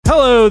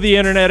Hello, the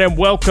internet, and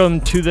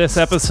welcome to this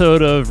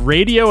episode of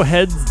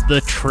Radioheads' The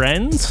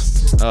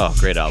Trends. Oh,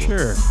 great album.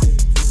 Sure.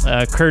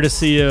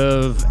 Courtesy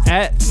of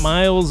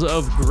 @Miles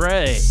of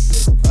Gray.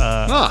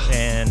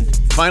 And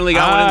finally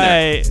got one in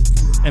there.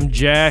 I am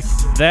Jack.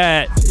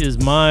 That is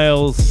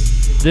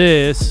Miles.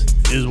 This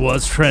is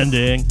what's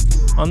trending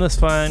on this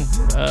fine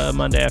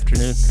Monday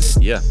afternoon.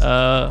 Yeah.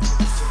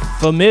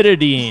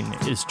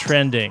 Famotidine is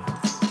trending.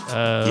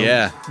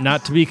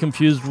 Not to be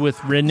confused with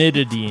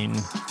ranitidine,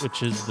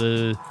 which is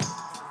the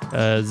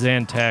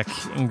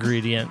Zantac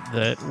ingredient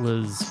that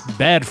was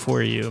bad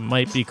for you,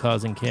 might be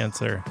causing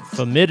cancer.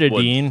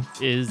 Famotidine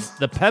is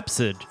the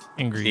Pepsid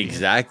ingredient.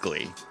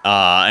 Exactly.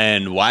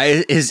 And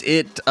why is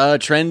it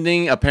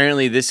trending?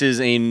 Apparently, this is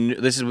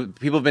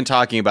people have been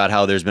talking about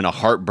how there's been a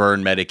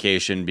heartburn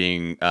medication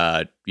being,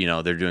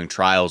 they're doing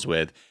trials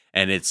with,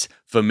 and it's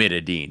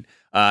famotidine.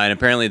 And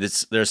apparently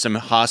there's some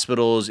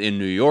hospitals in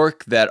New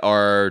York that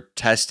are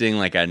testing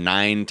like a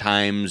 9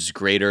 times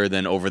greater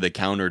than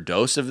over-the-counter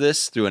dose of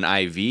this through an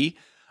IV.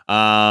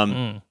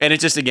 And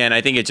it's just, again, I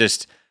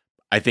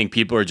think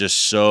people are just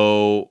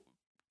so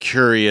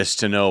curious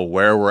to know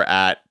where we're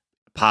at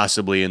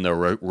possibly in the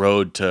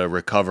road to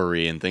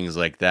recovery and things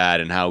like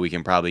that, and how we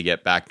can probably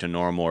get back to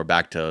normal or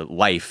back to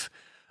life,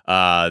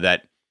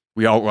 that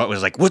we all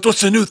was like,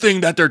 what's the new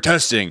thing that they're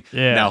testing?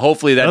 Yeah. Now,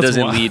 hopefully that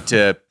doesn't lead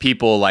to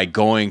people like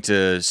going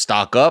to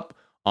stock up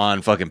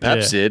on fucking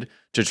Pepsid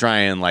to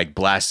try and like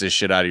blast this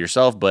shit out of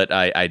yourself. But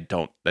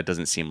that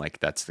doesn't seem like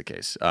that's the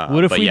case.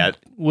 What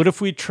if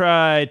we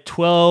try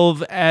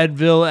 12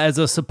 Advil as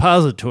a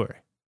suppository?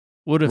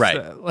 What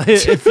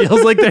if it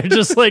feels like they're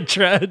just like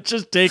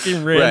just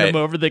taking random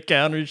over the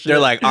counter shit? They're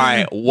like, all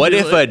right, what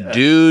if a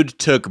dude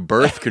took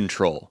birth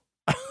control?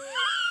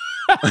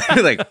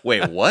 Like,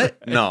 wait,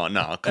 what?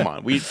 No, come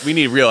on. We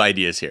need real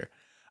ideas here.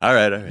 All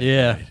right.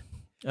 Yeah.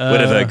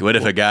 What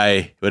if a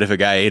guy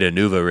ate a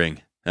Nuva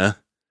ring? Huh?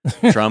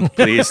 Trump,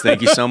 please,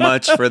 thank you so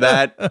much for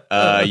that.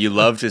 You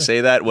love to say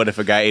that. What if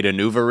a guy ate a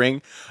Nuva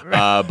ring?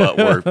 But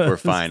we're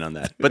fine on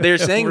that. But they're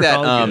saying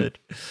that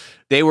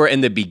they were in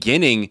the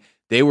beginning.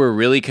 They were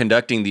really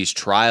conducting these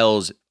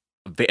trials.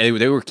 They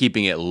were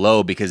keeping it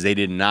low because they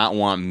did not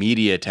want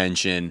media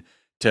attention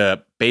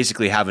to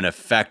basically have an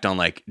effect on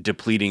like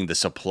depleting the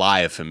supply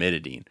of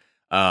famotidine.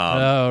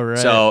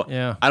 So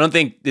I don't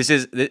think this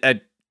is,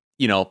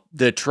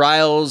 the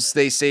trials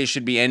they say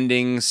should be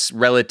ending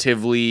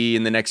relatively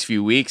in the next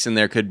few weeks, and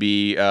there could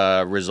be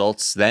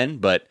results then.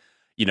 But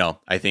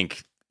I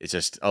think it's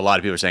just a lot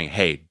of people are saying,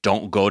 hey,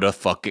 don't go to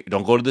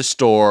the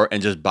store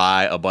and just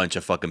buy a bunch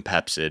of fucking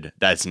Pepsid.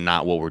 That's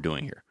not what we're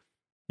doing here.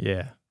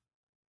 Yeah.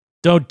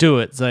 Don't do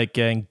it, Zeit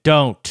Gang.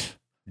 Don't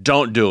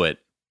do it.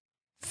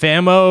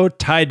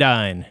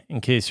 Famotidine, in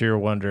case you're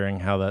wondering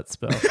how that's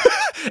spelled.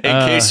 In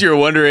case you're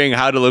wondering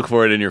how to look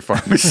for it in your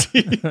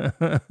pharmacy.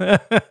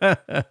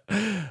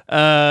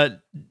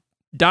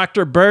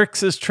 Dr.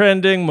 Burke's is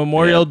trending.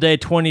 Memorial Day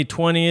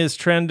 2020 is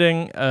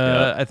trending.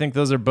 I think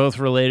those are both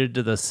related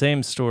to the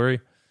same story.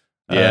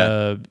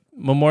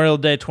 Memorial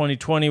Day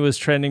 2020 was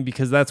trending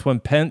because that's when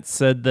Pence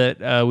said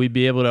that we'd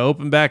be able to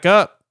open back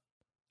up.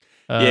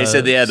 He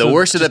said, the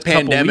worst of the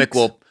pandemic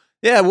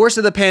worst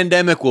of the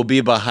pandemic will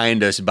be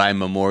behind us by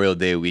Memorial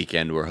Day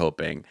weekend, we're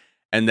hoping.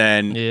 And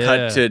then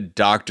cut to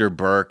Dr.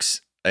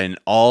 Burke's and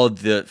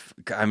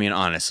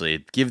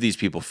honestly, give these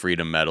people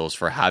freedom medals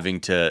for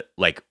having to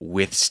like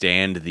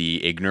withstand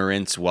the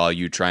ignorance while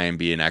you try and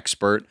be an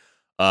expert.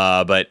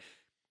 But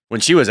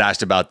when she was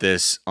asked about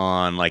this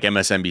on like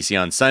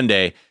MSNBC on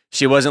Sunday,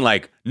 she wasn't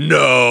like,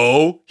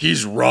 no,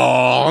 he's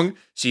wrong.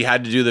 She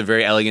had to do the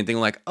very elegant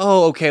thing like,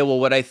 oh, okay, well,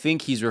 what I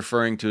think he's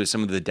referring to is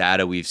some of the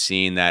data we've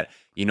seen that,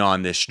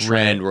 on this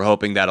trend, we're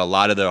hoping that a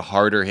lot of the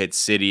harder hit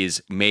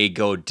cities may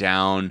go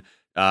down.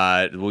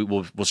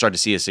 We'll start to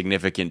see a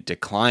significant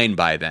decline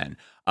by then.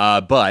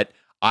 But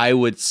I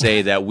would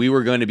say that we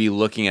were going to be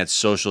looking at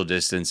social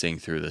distancing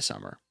through the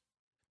summer.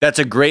 That's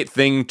a great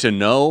thing to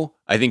know.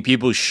 I think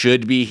people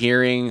should be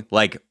hearing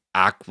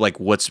act like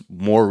what's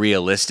more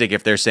realistic.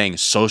 If they're saying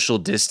social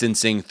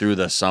distancing through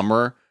the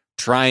summer,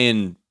 try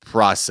and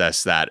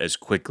process that as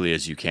quickly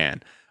as you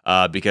can,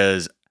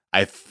 because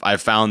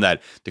I've found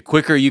that the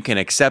quicker you can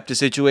accept a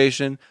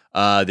situation,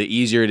 the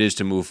easier it is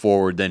to move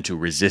forward than to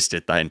resist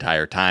it the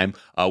entire time,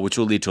 which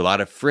will lead to a lot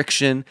of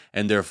friction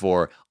and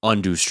therefore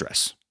undue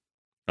stress.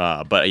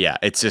 But yeah,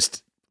 it's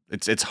just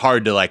it's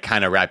hard to like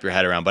kind of wrap your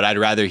head around. But I'd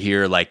rather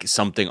hear like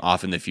something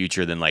off in the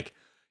future than like,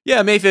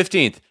 yeah, May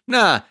 15th,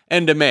 nah,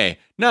 end of May,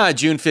 nah,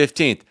 June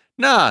 15th,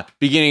 nah,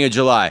 beginning of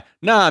July,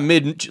 nah,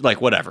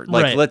 whatever.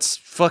 Like let's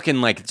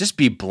fucking like just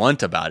be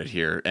blunt about it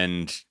here,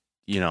 and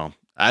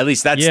at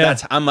least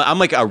that's I'm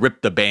like a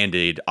rip the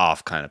Band-Aid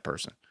off kind of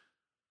person.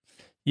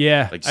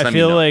 Yeah, I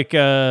feel like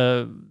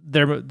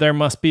there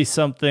must be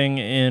something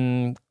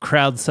in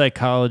crowd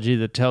psychology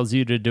that tells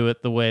you to do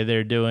it the way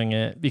they're doing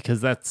it,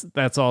 because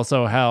that's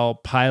also how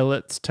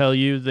pilots tell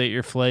you that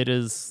your flight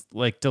is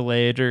like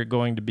delayed or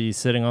going to be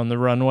sitting on the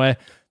runway.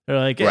 They're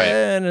like,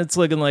 and it's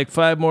looking like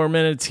 5 more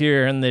minutes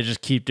here, and they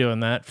just keep doing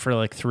that for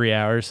like 3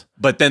 hours.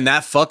 But then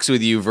that fucks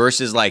with you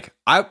versus like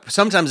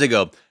sometimes they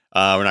go,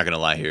 we're not gonna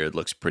lie here, it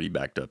looks pretty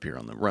backed up here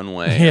on the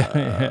runway.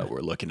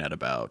 We're looking at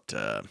about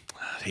I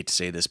hate to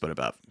say this, but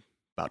about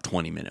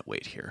 20-minute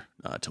wait here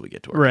till we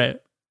get to our right. game.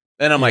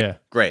 And I'm like,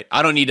 great.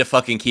 I don't need to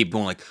fucking keep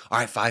going like, all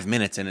right, 5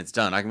 minutes and it's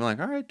done. I can be like,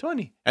 all right,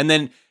 20. And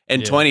then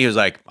 20, he was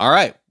like, all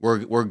right,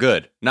 we're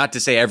good. Not to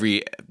say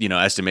every,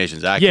 estimation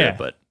is accurate,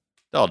 but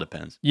it all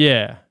depends.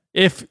 Yeah.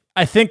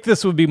 I think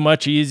this would be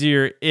much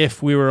easier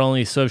if we were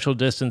only social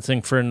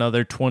distancing for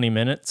another 20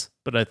 minutes,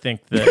 but I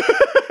think that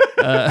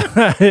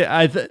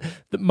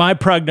my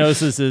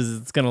prognosis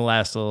is it's going to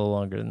last a little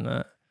longer than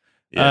that.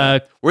 Yeah.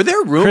 Were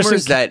there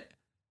rumors that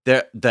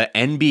the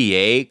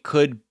NBA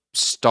could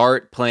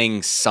start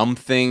playing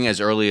something as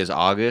early as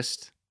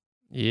August?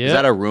 Yeah. Is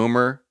that a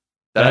rumor?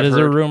 That is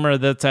a rumor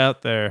that's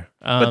out there.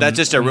 But that's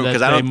just a rumor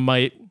because they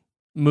might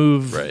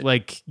move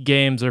like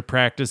games or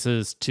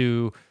practices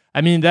to.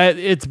 I mean, that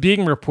it's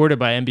being reported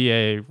by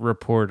NBA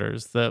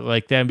reporters that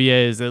like the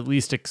NBA is at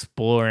least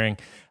exploring.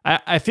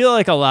 I feel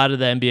like a lot of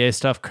the NBA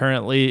stuff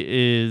currently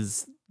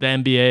is the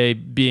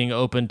NBA being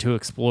open to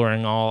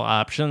exploring all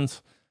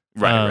options.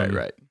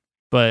 Right.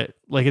 But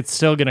like it's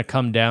still going to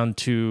come down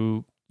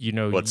to,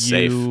 what's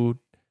safe.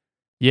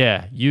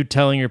 You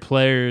telling your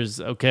players,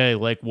 okay,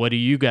 like what do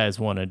you guys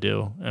want to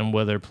do, and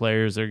whether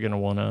players are going to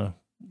want to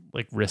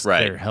like risk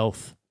their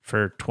health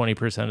for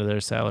 20% of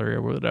their salary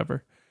or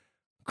whatever.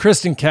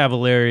 Kristin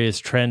Cavallari is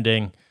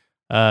trending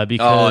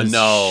because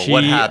she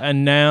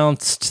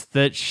announced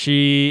that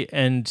she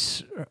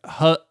and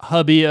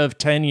hubby of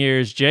 10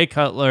 years, Jay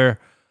Cutler,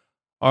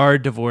 are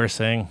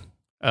divorcing.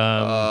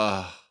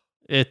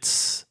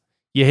 It's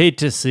you hate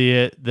to see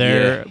it.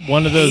 They're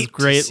one of those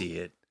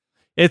great.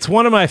 It's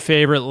one of my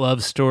favorite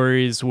love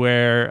stories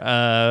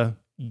where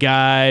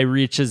guy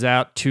reaches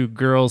out to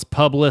girl's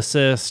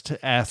publicist,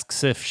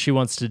 asks if she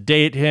wants to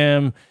date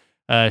him.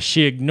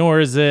 She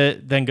ignores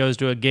it, then goes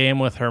to a game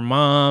with her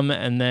mom,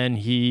 and then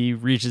he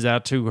reaches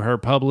out to her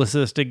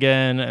publicist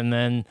again, and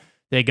then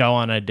they go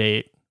on a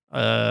date.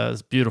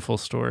 It's a beautiful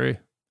story.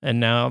 And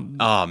now,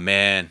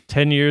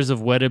 10 years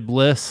of wedded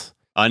bliss.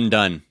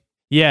 Undone.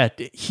 Yeah,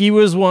 he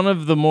was one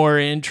of the more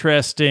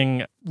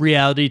interesting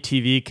reality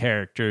TV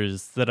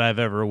characters that I've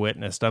ever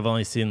witnessed. I've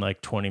only seen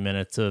like 20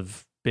 minutes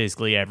of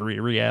basically every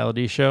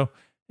reality show.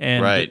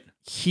 And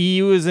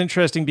he was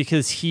interesting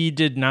because he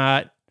did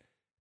not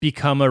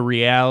become a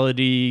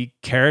reality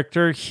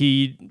character.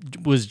 He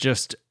was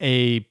just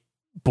a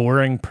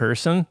boring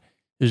person.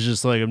 It's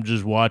just like, I'm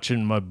just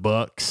watching my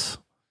bucks.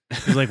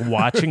 He's like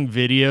watching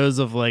videos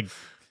of like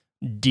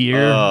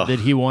deer that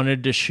he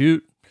wanted to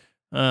shoot.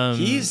 What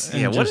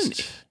an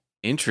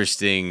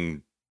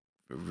interesting,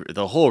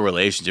 the whole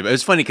relationship. It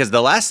was funny because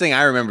the last thing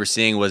I remember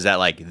seeing was that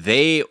like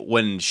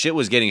when shit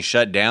was getting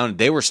shut down,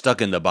 they were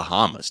stuck in the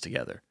Bahamas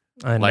together.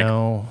 I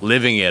know.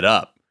 Living it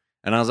up.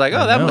 And I was like,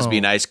 that must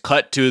be nice.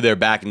 Cut to their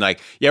back and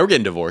like, we're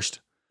getting divorced.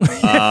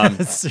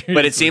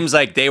 But it seems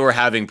like they were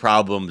having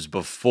problems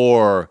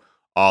before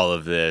all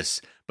of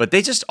this. But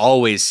they just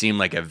always seem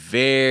like a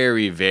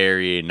very,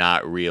 very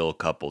not real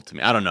couple to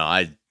me. I don't know.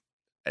 I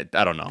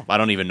don't know. I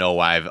don't even know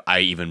why I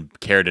even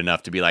cared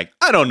enough to be like,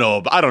 I don't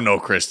know,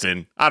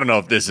 Kristin. I don't know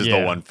if this is the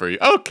one for you.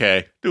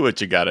 Okay, do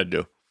what you got to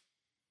do.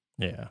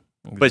 Yeah.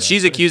 Exactly. But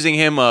she's accusing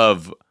him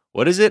of,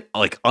 what is it?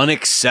 Like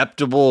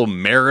unacceptable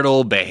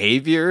marital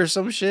behavior or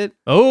some shit?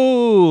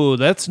 Oh,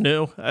 that's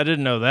new. I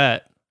didn't know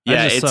that.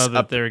 Yeah, I just saw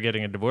that they were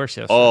getting a divorce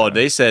yesterday. Oh,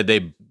 they said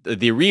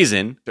the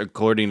reason,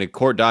 according to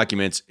court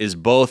documents, is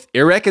both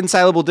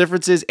irreconcilable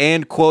differences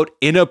and, quote,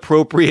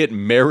 inappropriate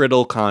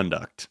marital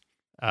conduct.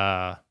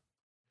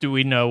 Do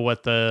we know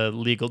what the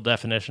legal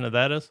definition of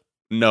that is?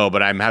 No,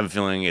 but I have a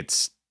feeling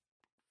it's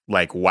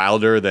like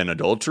wilder than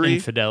adultery.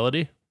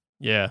 Infidelity?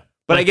 Yeah.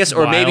 But I guess,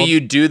 or maybe you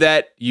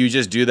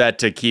just do that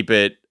to keep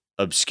it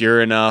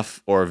obscure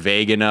enough or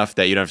vague enough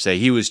that you don't have to say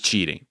he was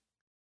cheating.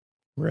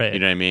 Right. You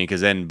know what I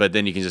mean? But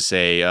then you can just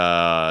say,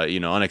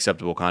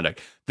 unacceptable conduct.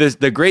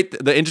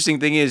 The interesting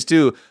thing is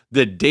too,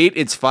 the date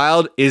it's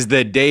filed is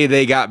the day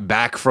they got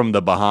back from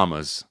the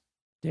Bahamas.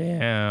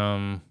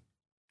 Damn.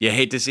 You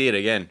hate to see it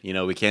again.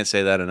 We can't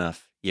say that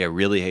enough. Yeah,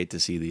 really hate to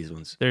see these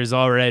ones. There's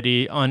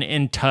already on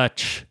In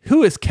Touch.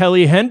 Who is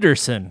Kelly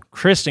Henderson?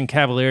 Kristin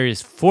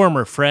Cavallari's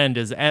former friend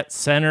is at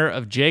center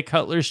of Jay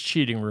Cutler's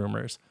cheating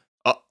rumors.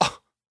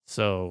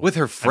 So with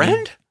her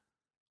friend?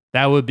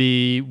 That would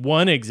be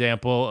one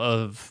example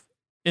of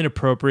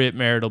inappropriate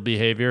marital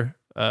behavior.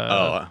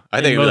 I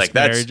think it'd be like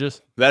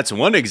that's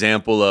one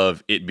example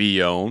of it be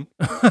your own.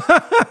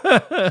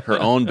 Her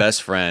own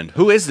best friend.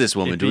 Who is this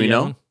woman? Do we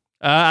know?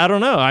 I don't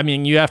know. I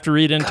mean, you have to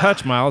read In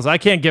Touch, Miles. I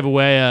can't give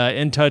away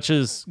In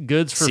Touch's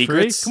goods for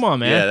secrets? Free. Come on,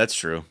 man. Yeah, that's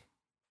true.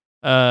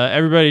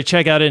 Everybody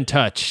check out In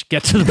Touch.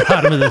 Get to the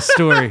bottom of this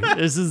story.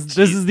 This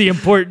is the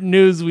important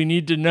news we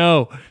need to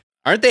know.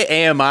 Aren't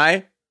they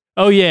AMI?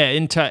 Oh yeah,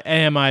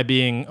 AMI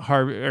being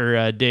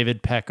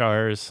David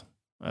Peckar's.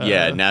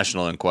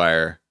 National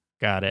Enquirer.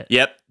 Got it.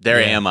 Yep,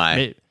 they're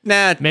AMI.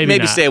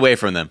 Maybe stay away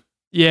from them.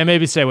 Yeah,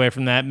 maybe stay away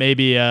from that.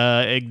 Maybe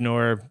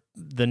ignore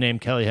the name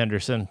Kelly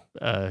Henderson,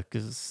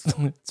 because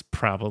it's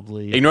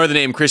probably... Ignore the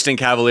name Kristin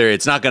Cavallari.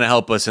 It's not going to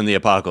help us in the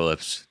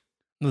apocalypse.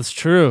 That's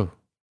true.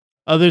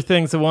 Other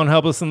things that won't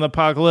help us in the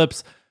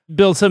apocalypse,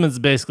 Bill Simmons is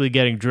basically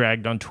getting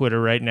dragged on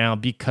Twitter right now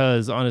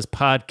because on his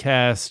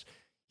podcast,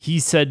 he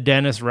said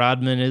Dennis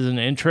Rodman isn't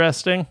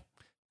interesting.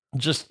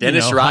 Just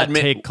Dennis Rodman,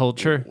 hot take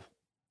culture.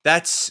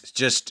 That's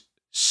just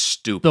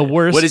stupid. The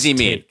worst. What does he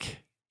mean? Take.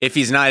 If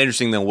he's not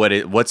interesting, then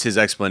what's his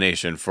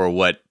explanation for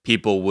what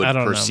people would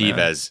perceive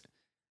as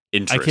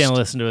interest? I can't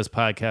listen to his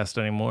podcast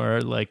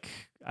anymore. Like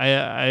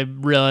I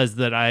realized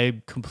that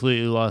I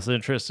completely lost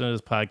interest in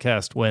his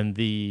podcast when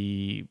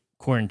the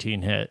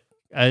quarantine hit.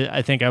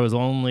 I think I was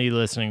only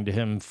listening to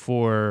him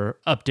for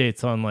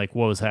updates on like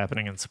what was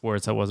happening in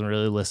sports. I wasn't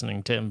really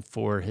listening to him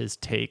for his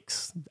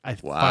takes. I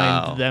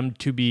find them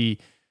to be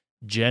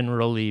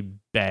generally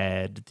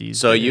bad these days.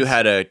 So you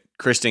had a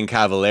Kristin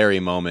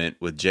Cavallari moment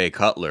with Jay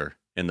Cutler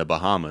in the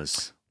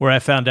Bahamas, where I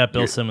found out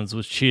Bill Simmons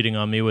was cheating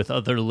on me with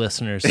other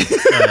listeners.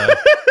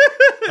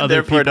 Other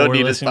Therefore, people don't were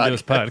need listening to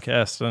his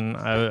podcast, and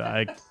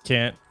I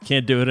can't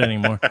do it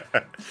anymore.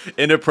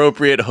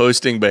 Inappropriate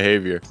hosting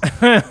behavior.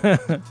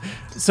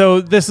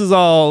 So this is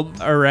all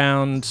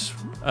around.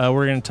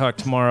 We're going to talk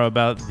tomorrow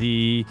about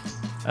the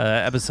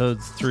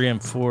episodes 3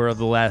 and 4 of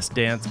The Last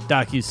Dance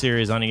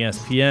docuseries on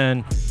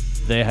ESPN.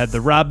 They had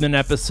the Rodman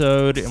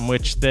episode in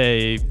which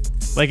they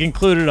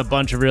included a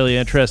bunch of really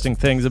interesting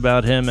things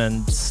about him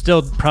and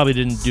still probably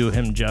didn't do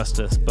him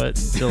justice, but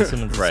Bill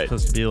Simmons is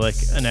supposed to be like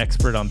an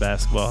expert on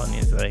basketball, and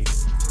he's like,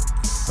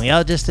 we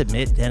all just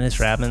admit Dennis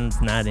Rodman's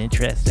not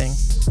interesting.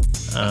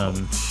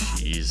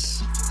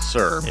 Jeez.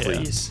 Sir,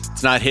 please.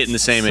 It's not hitting the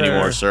same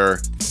anymore, sir.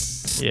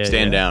 Yeah,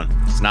 Stand down.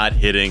 It's not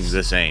hitting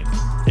the same.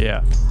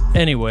 Yeah.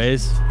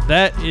 Anyways,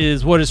 that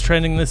is what is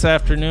trending this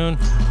afternoon.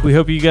 We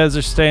hope you guys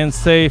are staying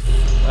safe,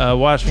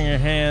 washing your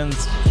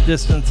hands,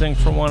 distancing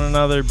from one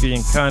another,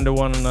 being kind to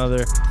one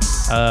another.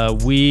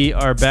 We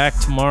are back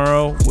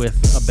tomorrow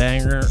with a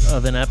banger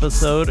of an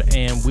episode,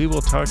 and we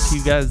will talk to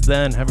you guys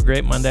then. Have a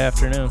great Monday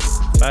afternoon.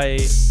 Bye.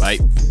 Bye.